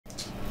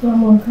তোমার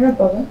মন খারাপ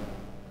বাবা?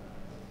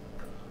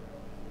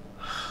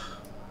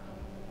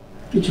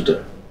 কিছুটা।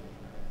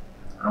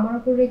 আমার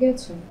উপর রেগে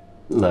আছো?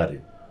 না রে,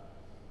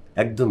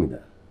 একদমই না।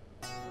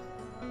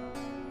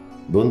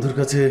 বন্ধুর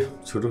কাছে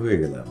ছোট হয়ে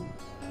গেলাম,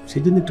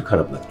 সেই জন্য একটু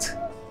খারাপ লাগছে।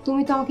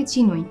 তুমি তো আমাকে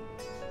চিনোই,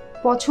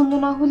 পছন্দ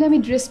না হলে আমি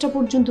ড্রেসটা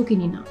পর্যন্ত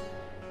কিনি না।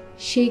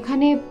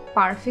 সেইখানে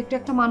পারফেক্ট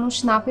একটা মানুষ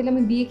না পেলে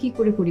আমি বিয়ে কি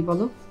করে করি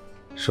বলো?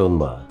 শোন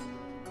মা,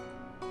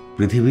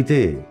 পৃথিবীতে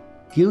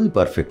কেউই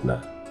পারফেক্ট না,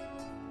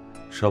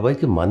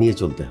 সবাইকে মানিয়ে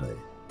চলতে হয়।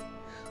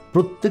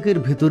 প্রত্যেকের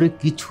ভেতরে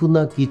কিছু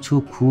না কিছু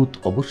খুঁত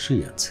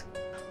অবশ্যই আছে।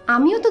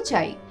 আমিও তো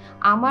চাই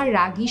আমার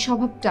রাগী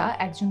স্বভাবটা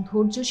একজন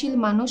ধৈর্যশীল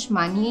মানুষ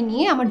মানিয়ে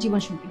নিয়ে আমার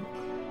জীবন সঙ্গী হোক।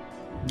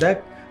 দেখ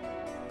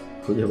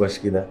খুঁজে পাস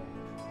কিনা।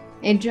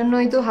 এর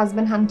জন্যই তো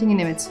হাজব্যান্ড হান্টিং এ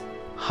নেমেছে।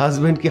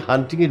 হাজবেন্ড কি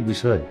হান্টিং এর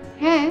বিষয়?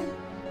 হ্যাঁ,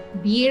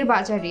 বিয়ের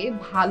বাজারে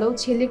ভালো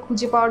ছেলে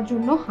খুঁজে পাওয়ার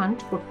জন্য হান্ট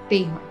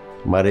করতেই হয়।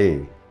 মারে,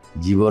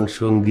 জীবন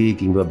সঙ্গী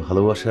কিংবা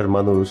ভালোবাসার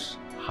মানুষ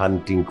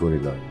হান্টিং করে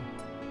নয়,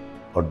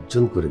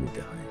 অর্জন করে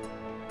নিতে হয়।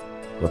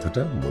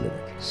 কথাটা মনে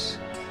রাখিস।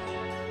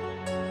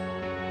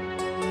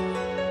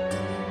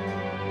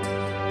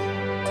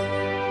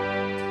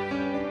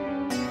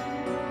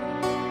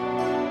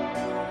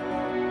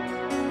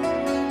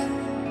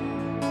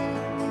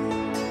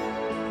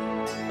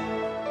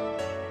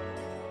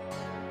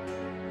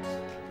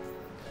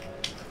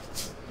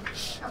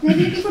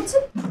 কি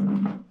করছেন?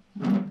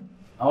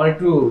 আমার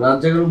একটু রাত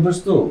জাগার অভ্যাস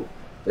তো,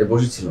 তাই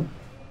বসেছিলাম।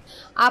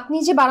 আপনি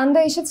যে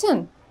বারান্দায় এসেছেন,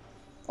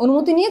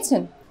 অনুমতি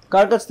নিয়েছেন?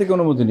 কার কাছ থেকে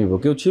অনুমতি নিব?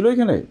 কেউ ছিল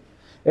এখানে?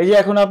 এই যে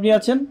এখন আপনি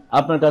আছেন,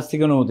 আপনার কাছ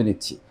থেকে অনুমতি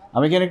নিচ্ছি।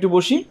 আমি এখানে একটু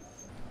বসি?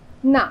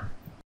 না,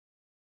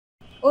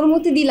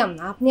 অনুমতি দিলাম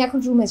না, আপনি এখন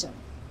রুমে যান।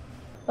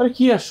 আরে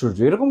কি আশ্চর্য,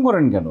 এরকম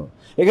করেন কেন?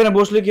 এখানে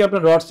বসলে কি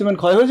আপনার রড সিমেন্ট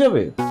ক্ষয় হয়ে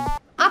যাবে?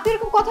 আপনি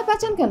এরকম কথা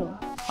পেঁচান কেন?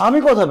 আমি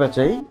কথা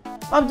পেঁচাই?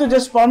 আমি তো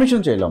জাস্ট পারমিশন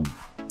চাইলাম।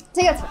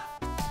 ঠিক আছে,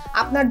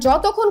 আপনার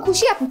যতক্ষণ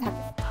খুশি আপনি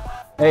থাকেন।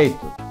 এই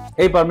তো,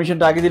 এই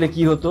পারমিশনটা আগে দিলে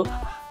কি হতো?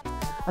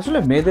 আসলে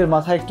মেয়েদের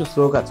মাথায় একটু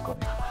স্লো কাজ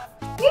করে।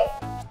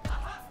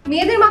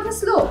 মেয়েদের মাথা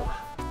স্লো?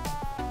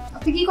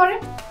 আপনি কি করেন?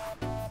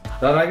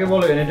 তার আগে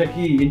বলেন, এটা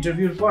কি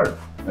ইন্টারভিউর পর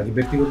নাকি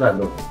ব্যক্তিগত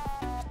আগ্রহ?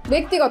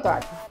 ব্যক্তিগত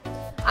আর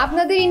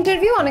আপনাদের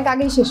ইন্টারভিউ অনেক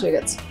আগেই শেষ হয়ে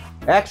গেছে।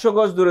 100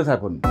 গজ দূরে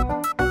থাকুন,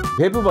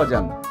 ভেপু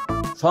বাজান,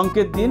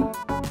 সংকেত দিন।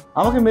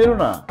 আমাকে মেরো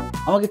না,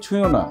 আমাকে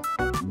ছুঁয়ো না।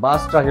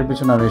 বাস ট্রাকের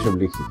পিছনে আমি এসব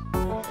লিখি।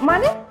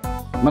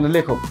 মানে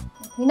লেখক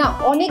না,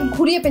 অনেক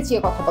ঘুরিয়ে পেঁচিয়ে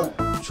কথা বলেন।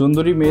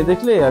 সুন্দরী মেয়ে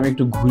দেখলে আমি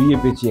একটু ঘুরিয়ে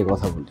পেঁচিয়ে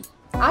কথা বলি।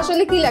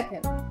 আসলে কি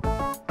লেখেন?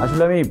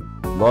 আসলে আমি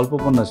গল্প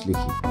উপন্যাস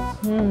লিখি।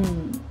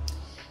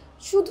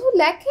 শুধু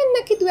লেখেন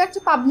নাকি দু একটা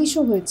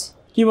পাবলিশও হয়েছে?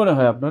 কি মনে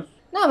হয় আপনার?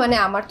 না মানে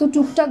আমার তো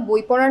টুকটাক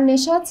বই পড়ার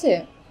নেশা আছে,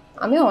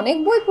 আমি অনেক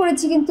বই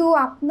পড়েছি, কিন্তু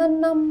আপনার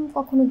নাম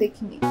কখনো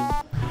দেখিনি।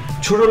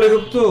 ছোট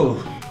লেখক তো,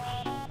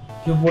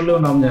 কেউ বললেও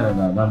নাম জানে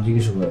না, নাম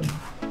জিজ্ঞেস করে না।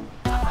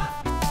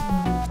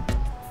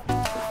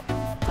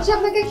 আচ্ছা,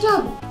 আপনাকে একটা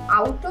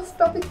আউট অফ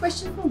টপিক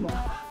কোয়েশ্চেন করব।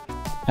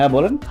 হ্যাঁ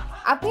বলেন।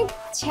 আপনি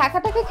ছ্যাঁকা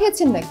টাকা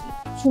খেয়েছেন নাকি?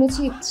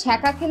 শুনেছি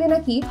ছ্যাঁকা খেলে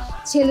নাকি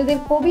ছেলেদের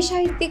কবি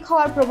সাহিত্যিক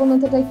হওয়ার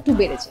প্রবণতাটা একটু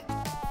বেড়েছে।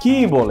 কি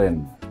বলেন?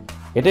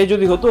 এটাই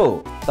যদি হতো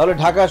তাহলে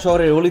ঢাকা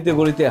শহরের অলিতে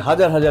গলিতে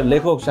হাজার হাজার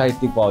লেখক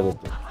সাহিত্যিক পাওয়া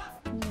যেত।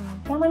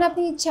 তার মানে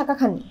আপনি ছ্যাঁকা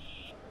খাননি?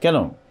 কেন,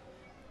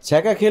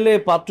 ছ্যাঁকা খেলে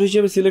পাত্র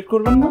হিসেবে সিলেক্ট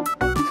করবেন না?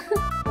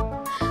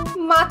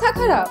 মাথা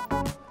খারাপ?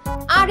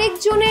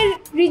 আরেকজনের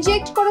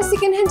রিজেক্ট করা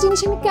সেকেন্ড হ্যান্ড জিনিস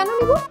আমি কেন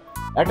নিব?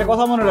 একটা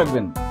কথা মনে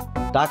রাখবেন,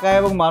 টাকা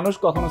এবং মানুষ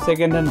কখনো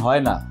সেকেন্ড হ্যান্ড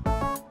হয় না।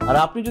 আর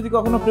আপনি যদি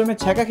কখনো প্রেমে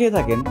ছ্যাঁকা খেয়ে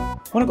থাকেন,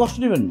 মনে কষ্ট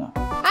নেবেন না।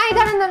 এই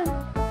দাঁড়ান দাঁড়ান,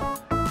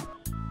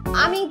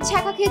 আমি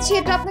ছ্যাঁকা খেয়েছি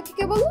এটা আপনাকে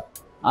কে বলল?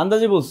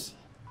 আন্দাজে বলছি।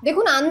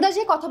 দেখুন,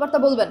 আন্দাজে কথাবার্তা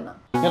বলবেন না।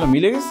 কেন,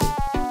 মিলে গেছে?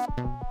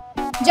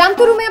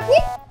 জানতো রুমে আপনি?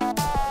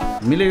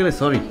 মিলে গেলে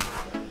সরি।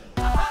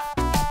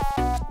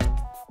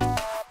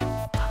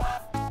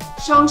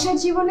 সংসার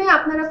জীবনে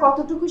আপনারা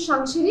কতটুকু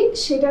সাংসারিক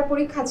সেটার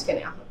পরীক্ষা আজকে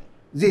নেওয়া হবে।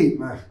 জি,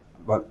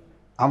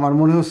 আমার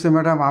মনে হচ্ছে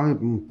ম্যাডাম আমি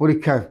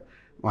পরীক্ষায়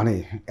মানে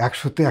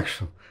 100-তে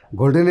 100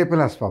 গোল্ডেন এ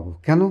প্লাস পাবো।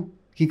 কেন,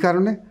 কি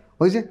কারণে?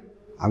 ওই যে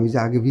আমি যে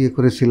আগে বিয়ে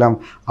করেছিলাম,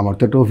 আমার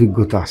তো একটা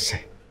অভিজ্ঞতা আছে।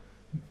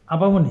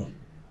 আপামনি,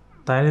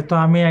 তাহলে তো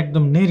আমি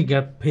একদম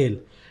নির্ঘাত ফেল,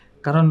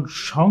 কারণ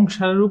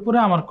সংসারের উপরে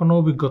আমার কোনো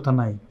অভিজ্ঞতা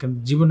নাই। কারণ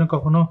জীবনে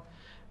কখনো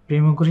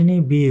প্রেমও করিনি,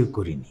 বিয়েও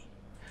করিনি,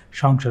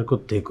 সংসার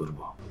করতেই করব।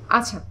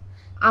 আচ্ছা,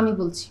 আমি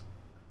বলছি,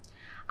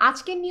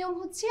 আজকের নিয়ম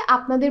হচ্ছে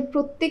আপনাদের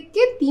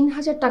প্রত্যেককে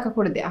 3000 টাকা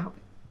করে দেয়া হবে।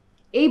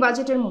 এই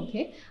বাজেটের মধ্যে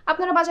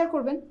আপনারা বাজার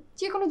করবেন,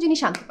 যে কোনো জিনিস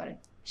আনতে পারেন,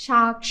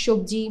 শাক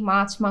সবজি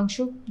মাছ মাংস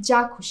যা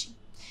খুশি।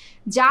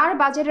 যার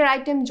বাজারের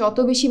আইটেম যত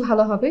বেশি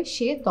ভালো হবে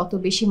সে তত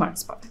বেশি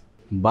মার্কস পাবে।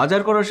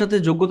 বাজার করার সাথে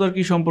যোগ্যতার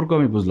কি সম্পর্ক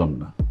আমি বুঝলাম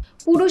না।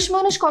 পুরুষ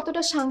মানুষ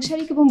কতটা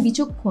সাংসারিক এবং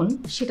বিচক্ষণ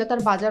সেটা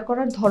তার বাজার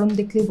করার ধরন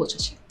দেখলেই বোঝা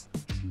যায়।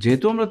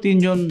 যেহেতু আমরা 3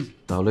 জন,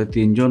 তাহলে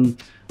 3 জন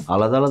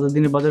আলাদা আলাদা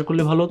দিনে বাজার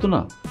করলে ভালো হতো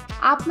না?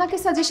 আপনাকে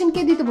সাজেশন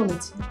কে দিতে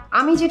বলেছি?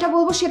 আমি যেটা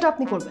বলবো সেটা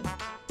আপনি করবেন।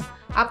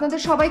 আপনাদের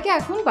সবাইকে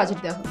এখন বাজেট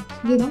দেওয়া হবে,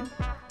 দিয়ে দাও।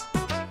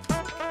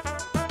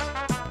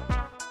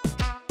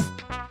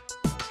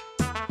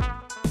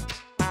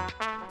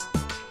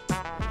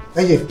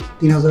 এই যে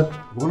 3000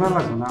 গোনা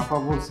লাগবে না, আপা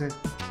বলছে।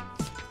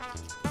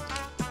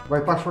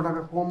 ভাই 500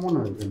 টাকা কম মনে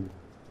হয় কেন?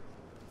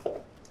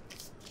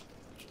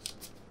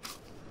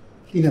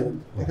 3000,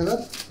 1000,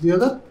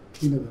 2000,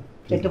 3000,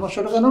 4টা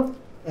 500 টাকা নোট,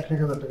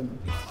 1000 টাকা নোট।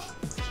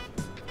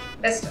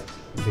 বেস্ট।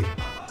 জি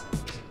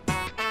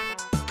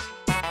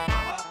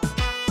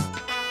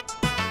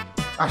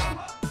আসি,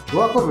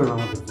 দোয়া করবেন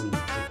আমাদের জন্য।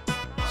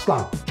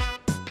 ইসলাম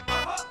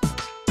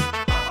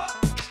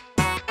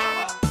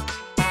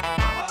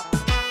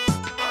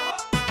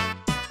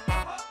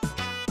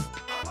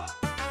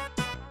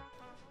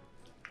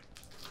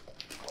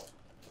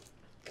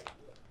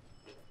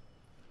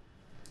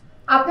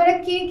আপনারা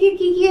কে কে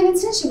কি কি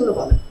এনেছেন সেগুলো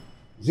বলেন।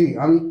 জি,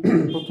 আমি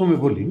প্রথমে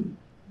বলি,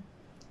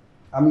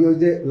 আমি ওই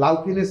যে লাউ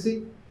কিনেছি,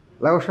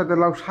 লাউয়ের সাথে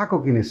লাউ শাকও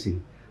কিনেছি,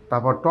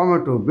 তারপর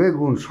টমেটো,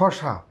 বেগুন,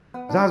 শসা,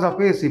 যা যা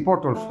পেয়েছি,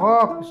 পটল,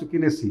 সব কিছু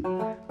কিনেছি।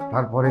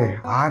 তারপরে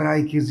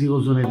 2.5 কেজি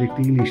ওজনের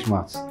একটি ইলিশ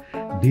মাছ,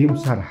 ডিম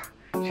ছাড়া,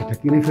 সেটা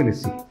কিনে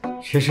ফেলেছি।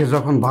 শেষে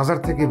যখন বাজার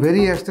থেকে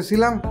বেরিয়ে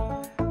আসতেছিলাম,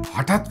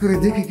 হঠাৎ করে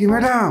দেখি কি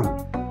ম্যাডাম,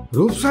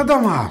 রূপসাদা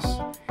মাছ।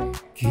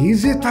 কি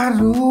যে তার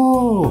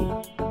রূপ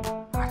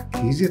আর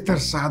কি যে তার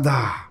সাদা,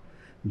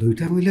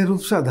 দুইটা মিলে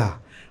রূপসাদা।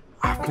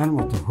 আপনার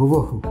মতো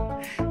হুবহু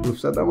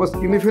রূপসাদা মাছ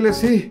কিনে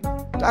ফেলেছি,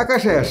 টাকা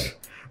শেষ।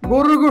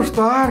 গরুর গোশত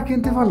আর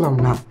কিনতে পারলাম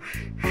না।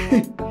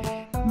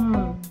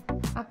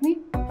 আপনি?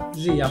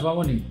 জি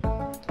আপামনি,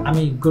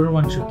 আমি গরুর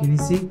মাংস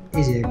কিনেছি,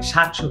 এই যে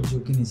শাক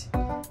সবজিও কিনেছি,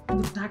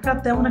 কিন্তু টাকা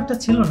তেমন একটা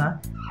ছিল না।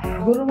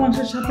 গরুর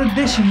মাংসের সাথে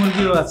দেশি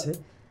মুরগিও আছে,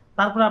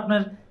 তারপর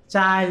আপনার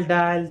চাল,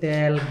 ডাল,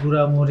 তেল,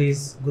 গুঁড়া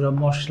মরিচ, গুঁড়া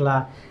মশলা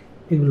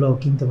এগুলোও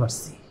কিনতে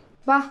পারছি।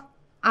 বাহ,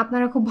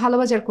 আপনারা খুব ভালো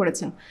বাজার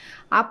করেছেন।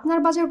 আপনার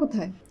বাজার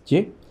কোথায়? জি,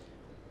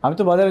 আমি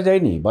তো বাজারে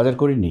যাইনি, বাজার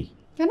করিনি।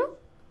 কেন?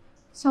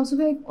 শামসু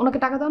ভাই ওনাকে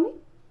টাকা দাওনি?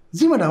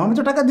 জি ম্যাডাম, আমি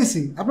তো টাকা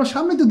দিছি, আপনার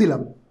সামনে তো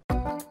দিলাম।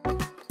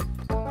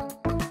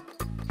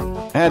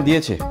 হ্যাঁ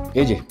দিয়েছে,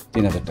 এই যে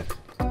 3000 টাকা।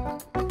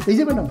 এই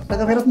যে ম্যাডাম,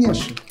 টাকা ফেরত নিয়ে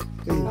আসছো,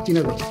 এই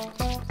 3000।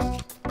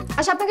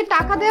 আচ্ছা, আপনাকে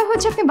টাকা দেওয়া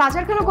হয়েছে, আপনি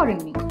বাজার কেন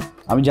করেননি?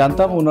 আমি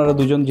জানতাম ওনারা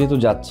দুজন যেহেতু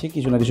যাচ্ছে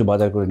কিছু না কিছু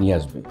বাজার করে নিয়ে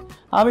আসবে,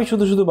 আমি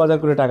শুধু শুধু বাজার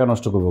করে টাকা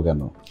নষ্ট করবো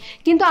কেন?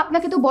 কিন্তু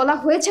আপনাকে তো বলা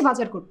হয়েছে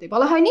বাজার করতে,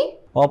 বলা হয়নি?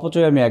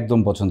 অপচয় আমি একদম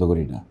পছন্দ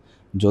করি না।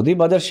 যদি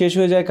বাজার শেষ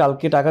হয়ে যায়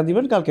কালকে টাকা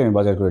দিবেন, কালকে আমি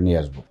বাজার করে নিয়ে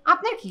আসবো।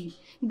 আপনার কি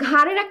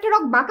ঘাড়ের একটা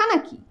রক বাঁকা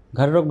নাকি?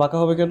 ঘাড়ের রোগ বাঁকা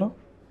হবে কেন?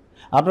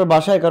 আপনার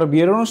বাসায় কারো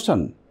বিয়ের অনুষ্ঠান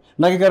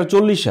নাকি কারো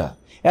 40?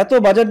 এত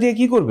বাজার দিয়ে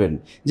কি করবেন?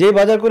 যে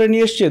বাজার করে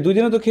নিয়ে এসছে 2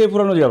 দিনে তো খেয়ে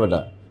ফুরানো যাবে না।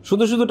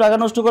 শুধু শুধু টাকা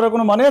নষ্ট করার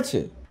কোনো মানে আছে?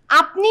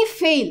 আপনি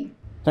ফেল।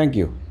 Thank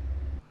you.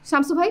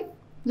 শামসু ভাই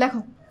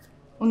লেখো,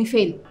 উনি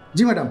ফেল।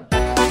 জি ম্যাডাম।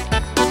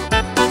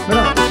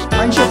 ম্যাডাম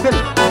মাইনশট ফেল,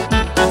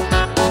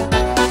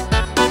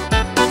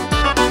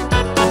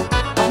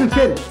 আপনি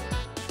ফেল।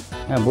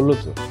 হ্যাঁ বললো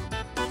তো।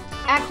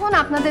 এখন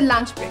আপনাদের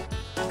লাঞ্চ ব্রেক,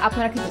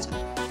 আপনারা খেতে চান?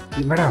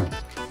 ম্যাডাম,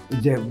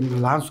 যে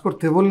লাঞ্চ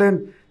করতে বললেন,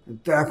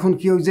 তো এখন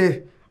কি ওই যে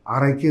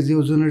 2.5 কেজি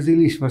ওজনের যে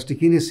ইলিশ মাছটি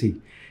কিনেছি,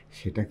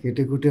 সেটা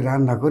কেটে কুটে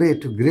রান্না করে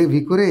একটু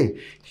গ্রেভি করে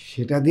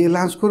সেটা দিয়ে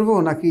লাঞ্চ করব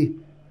নাকি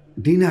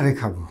ডিনারে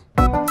খাবো?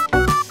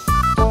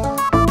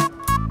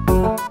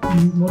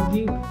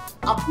 মুরগি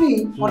আপনি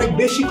অনেক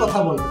বেশি কথা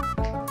বলেন।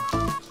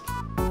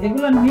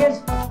 এগুলো নিয়ে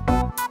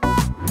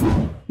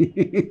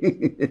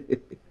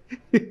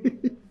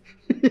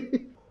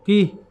কি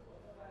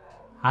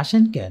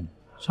আসেন কেন?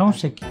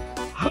 সমস্যা কি?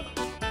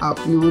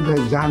 আপনি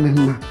বোধহয় জানেন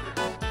না,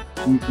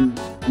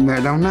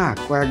 ম্যাডাম না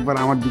কয়েকবার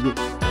আমার দিকে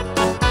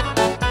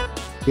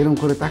এরকম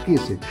করে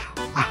তাকিয়েছে,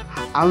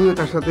 আমিও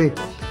তার সাথে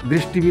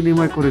দৃষ্টি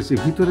বিনিময় করেছি।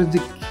 ভিতরে যে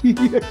কি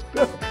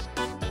একটা...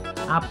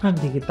 আপনার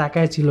দিকে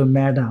তাকায় ছিল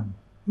ম্যাডাম।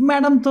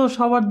 ম্যাডাম তো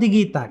সবার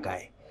দিকেই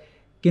তাকায়,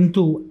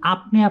 কিন্তু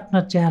আপনি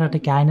আপনার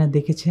চেহারাটাকে আয়নায়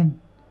দেখেছেন?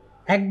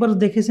 একবার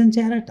দেখেছেন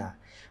চেহারাটা?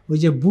 ওই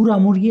যে বুড়া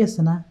মুরগি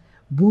আছে না,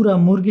 বুড়া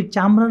মুরগির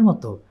চামড়ার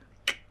মতো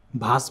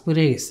ভাঁজ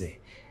পড়ে গেছে।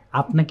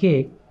 আপনাকে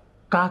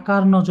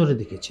কাকার নজরে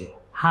দেখেছে,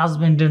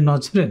 হাজবেন্ডের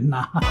নজরে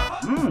না।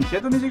 সে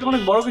তো নিজেকে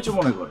অনেক বড় কিছু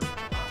মনে করে,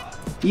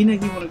 কি না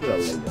কি মনে করে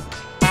আল্লাহ জানে।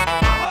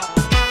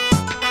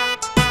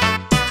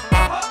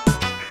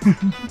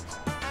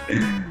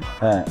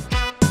 হ্যাঁ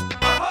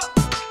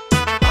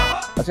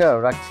আচ্ছা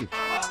রাখছি।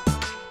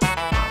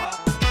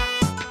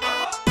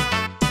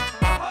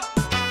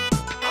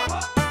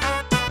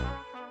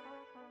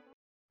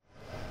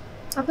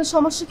 আপনার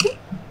সমস্যা কি?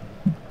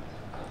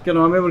 কেন,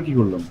 আমি আবার কি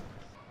করলাম?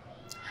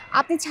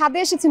 আপনি ছাদে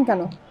এসেছেন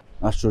কেন?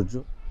 আশ্চর্য,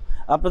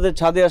 আপনাদের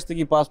ছাদে আসতে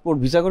কি পাসপোর্ট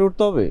ভিসা করে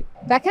উঠতে হবে?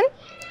 দেখেন,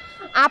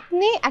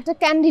 আপনি একটা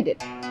ক্যান্ডিডেট,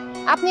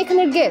 আপনি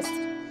এখানের গেস্ট।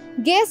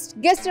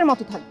 গেস্টের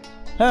মতো থাকবে।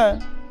 হ্যাঁ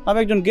আমি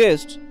একজন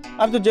গেস্ট।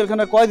 আমি তো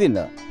জেলখানায় কয়দিন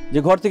না যে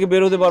ঘর থেকে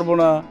বের হতে পারবো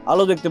না,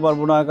 আলো দেখতে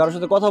পারবো না, কারোর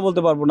সাথে কথা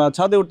বলতে পারবো না,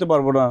 ছাদে উঠতে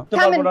পারবো না।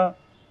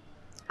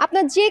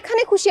 আপনার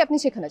যেখানে খুশি আপনি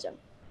সেখানে যান।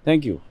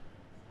 Thank you.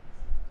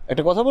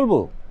 একটা কথা বলবো?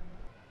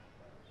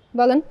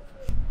 বলেন।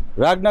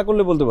 রাগ না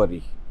করলে বলতে পারি।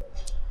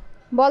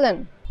 বলেন।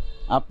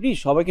 আপনি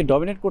সবাইকে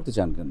ডমিনেট করতে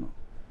চান কেন?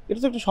 এটা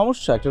তো একটা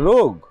সমস্যা, একটা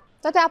রোগ।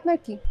 তাতে আপনার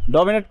কি?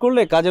 ডমিনেট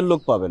করলে কাজের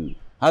লোক পাবেন,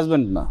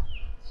 হাজবেন্ড না।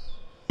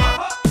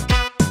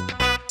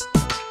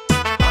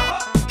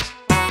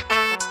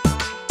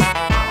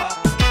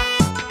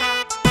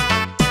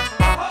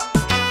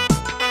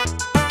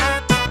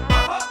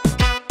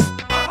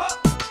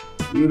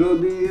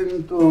 চিরদিন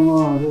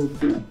তোমার।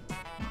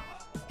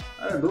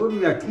 আরে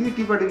দৌড়িয়া কি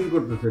টিপাটিপি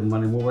করতেছেন,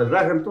 মানে মোবাইল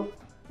রাখেন তো,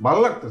 ভালো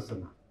লাগতেছে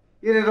না।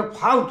 এর এটা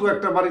ফালতু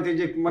একটা বাড়িতে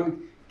যে মানে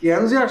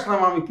কেন যে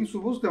আসলাম আমি কিছু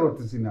বুঝতে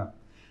পারতেছি না।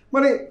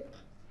 মানে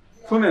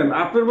শোনেন,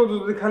 আপনার মতো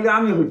যদি খালি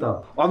আমি হইতাম,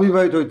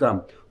 অবিবাহিত হইতাম,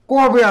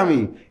 কবে আমি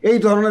এই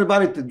ধরনের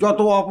বাড়িতে যত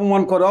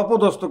অপমান করে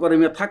অপদস্থ করে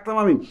আমি থাকতাম,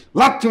 আমি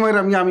লাথি মাইরা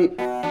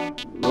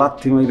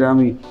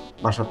আমি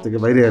বাসার থেকে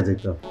বাইরে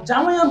যেতাম।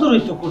 জামাই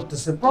আদরই তো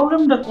করতেছে,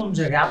 প্রবলেমটা কোন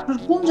জায়গায়? আপনার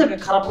কোন জায়গায়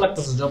খারাপ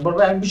লাগতেছে জব্বার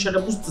ভাই? আমি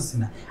বিষয়টা বুঝতেছি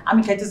না।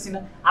 আমি খাইতেছি না,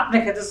 আপনি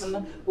খাইতেছেন না,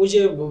 ওই যে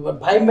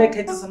ভাই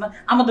খাইতেছে না,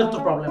 আমাদের তো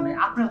প্রবলেম নেই,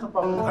 আপনার তো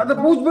প্রবলেম। আচ্ছা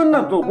বুঝবেন না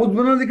তো,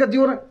 বুঝবেন না দিকে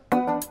জীবনে।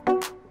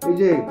 এই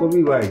যে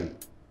কবি ভাই,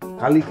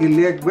 খালি কি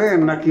লিখবেন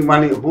নাকি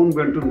মানে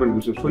শুনবেন টুনবেন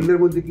কিছু? শরীরের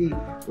মধ্যে কি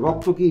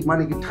রক্ত কি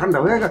মানে কি ঠান্ডা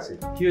হয়ে গেছে?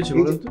 কি হয়েছে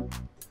বলুন তো?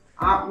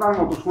 আপনার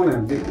মতো শোনেন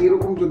যে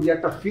এরকম যদি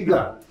একটা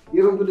ফিগার,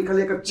 এরকম যদি খালি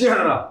একটা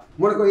চেহারা,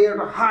 মনে করেন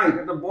একটা হাইট,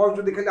 একটা বয়স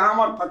যদি খালি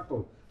আমার থাকতো,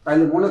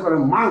 তাইলে মনে করেন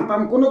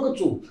মানতাম কোনো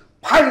কিছু,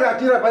 ফাইরা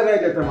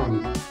যেতাম আমি।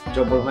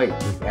 জব্বর ভাই,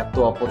 এত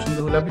অপছন্দ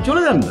হলে আপনি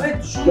চলে যান না।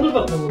 সুন্দর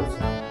কথা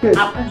বলছেন।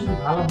 আপনার যদি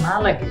ভালো না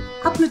লাগে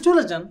আপনি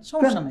চলে যান,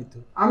 সমস্যা নাই তো।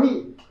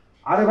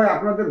 আরে ভাই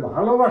আপনাদের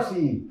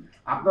ভালোবাসি,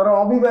 আপনারা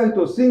অবিবাহিত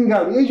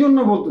সিঙ্গেল, এই জন্য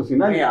বলতেছি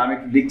না। আমি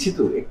একটু লিখছি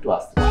তো, একটু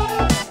আসতে।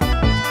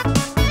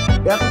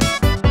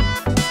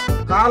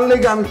 কার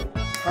লেগে আমি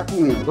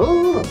থাকুনি,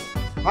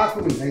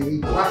 থাকুনি এই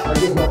রাস্তা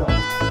দিয়ে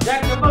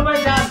যাক জব্বার ভাই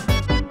যান,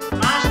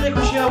 না আসলে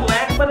খুশি হব,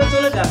 একবারে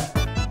চলে যান।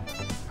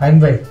 ফাইন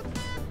ভাই,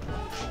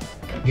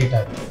 গেট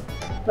আউট।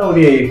 না,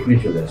 উনি এক্ষুনি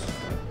চলে আসবে।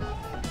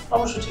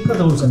 অবশ্য ঠিক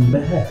কথা বলছেন।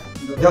 হ্যাঁ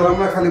গেলাম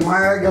না, খালি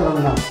মায়ায় গেলাম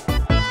না।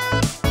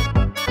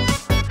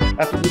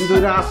 এতদিন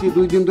ধরে আসি,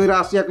 2 দিন ধরে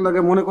আসি এক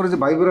লাগে, মনে করে যে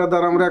ভাই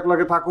ব্রাদার আমরা এক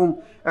লাগে থাকুম,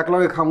 এক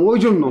লাগে খাম, ওই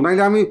জন্য।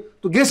 নাইলে আমি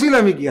তো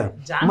গেছিলামই কি আর,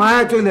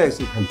 মায়া চলে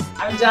আসি খালি।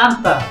 আমি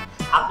জানতাম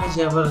আপনি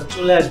যে আবার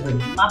চলে আসবেন,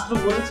 মাত্র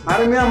বলেছি।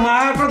 আরে মিয়া,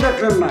 মায়াটা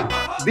দেখলেন না,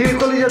 দিল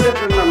কলিজা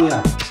দেখলেন না মিয়া।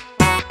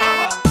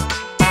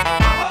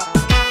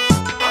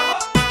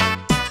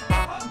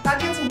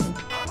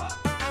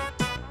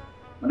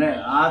 মানে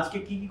আজকে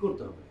কি কি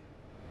করতে হবে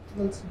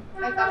বলছি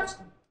আর কাজ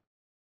না।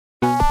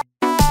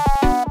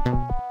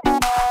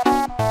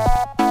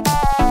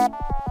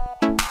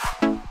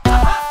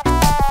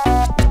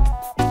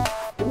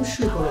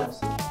 অবশ্যই কলম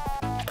আছে।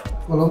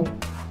 কলম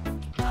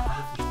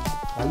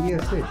খালি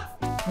আছে?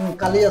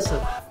 কালি আছে,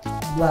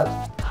 ব্লাড।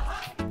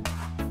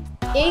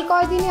 এই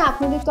কয়দিনে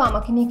আপনাদের তো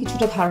আমাকে নিয়ে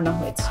কিছুটা ধারণা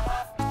হয়েছে,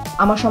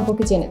 আমার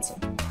সম্পর্কে জেনেছেন।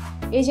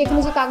 এই যে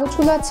এখানে যে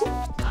কাগজগুলো আছে,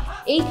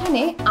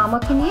 এইখানে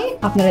আমাকে নিয়ে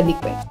আপনারা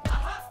লিখবেন।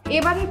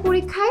 এবারের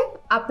পরীক্ষায়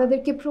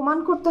আপনাদেরকে প্রমাণ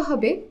করতে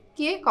হবে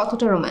কে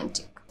কতটা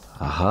রোমান্টিক।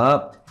 আহা,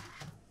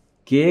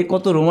 কে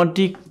কত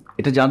রোমান্টিক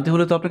এটা জানতে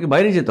হলে তো আপনাকে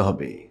বাইরে যেতে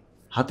হবে,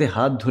 হাতে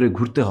হাত ধরে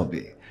ঘুরতে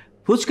হবে,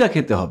 ফুচকা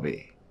খেতে হবে,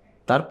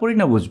 তারপরেই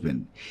না বুঝবেন।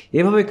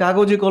 এভাবে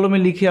কাগজে কলমে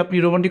লিখে আপনি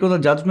রোমান্টিকতা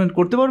জাজমেন্ট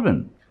করতে পারবেন?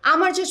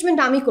 আমার জাজমেন্ট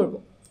আমি করব,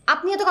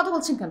 আপনি এত কথা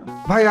বলছেন কেন?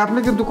 ভাই আপনি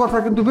কিন্তু কথা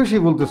কিন্তু বেশি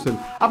বলতেছেন।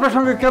 আপনার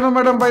সঙ্গে কেন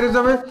ম্যাডাম বাইরে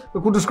যাবে,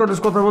 কুটুস কাটুস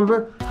কথা বলবে?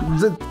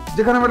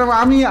 যেখানে ম্যাডাম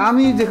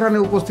আমি যেখানে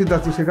উপস্থিত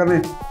আছি সেখানে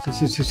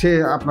সে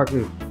আপনাকে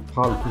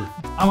ফালতু।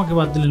 আমাকে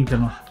বাদ দিলেন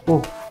কেন? ও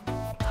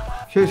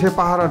সে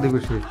পাহারা দেবে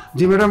সে।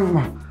 জি ম্যাডাম,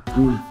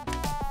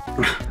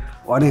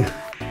 অনেক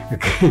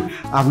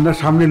আপনার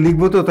সামনে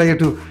লিখবো তো, তাই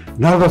একটু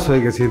নার্ভাস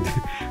হয়ে গেছে।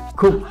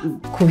 খুব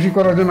খুশি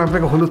করার জন্য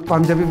আপনাকে হলুদ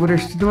পাঞ্জাবি পরে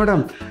এসেছি তো ম্যাডাম।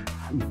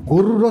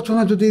 গরুর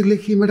রচনা যদি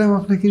লিখি ম্যাডাম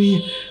আপনাকে নিয়ে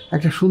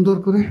একটা সুন্দর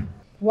করে।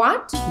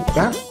 হোয়াট?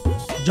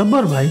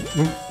 জব্বার ভাই,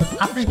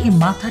 আপনার কি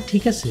মাথা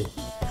ঠিক আছে?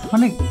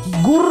 মানে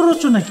গরুর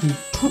রচনা কি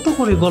ছোট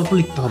করে গল্প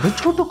লিখতে হবে?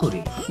 ছোট করে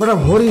ম্যাডাম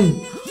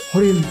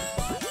হরিণ।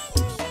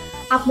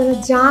 আপনারা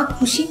যা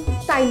খুশি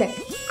তাই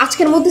লেখেন,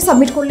 আজকের মধ্যে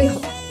সাবমিট করলেই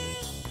হবে।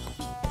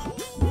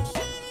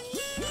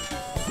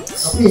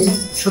 আপনি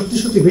সত্যি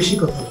সত্যি বেশি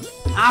কথা বলেন।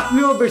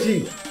 আপনিও বেশি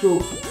তো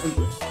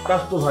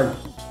ব্যস্ত ভাই।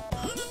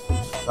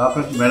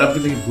 আপনার কি ম্যাডামকে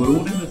দেখে গরু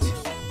মনে হয়েছে?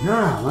 না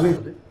মানে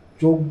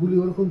চোখগুলি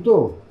ওরকম তো,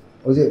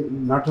 ওই যে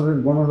নাটোরের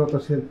বনলতা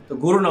সে তো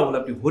গরু না বলে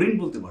আপনি হরিণ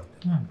বলতে পারতেন।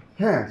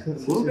 হ্যাঁ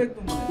গরুটা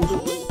একদম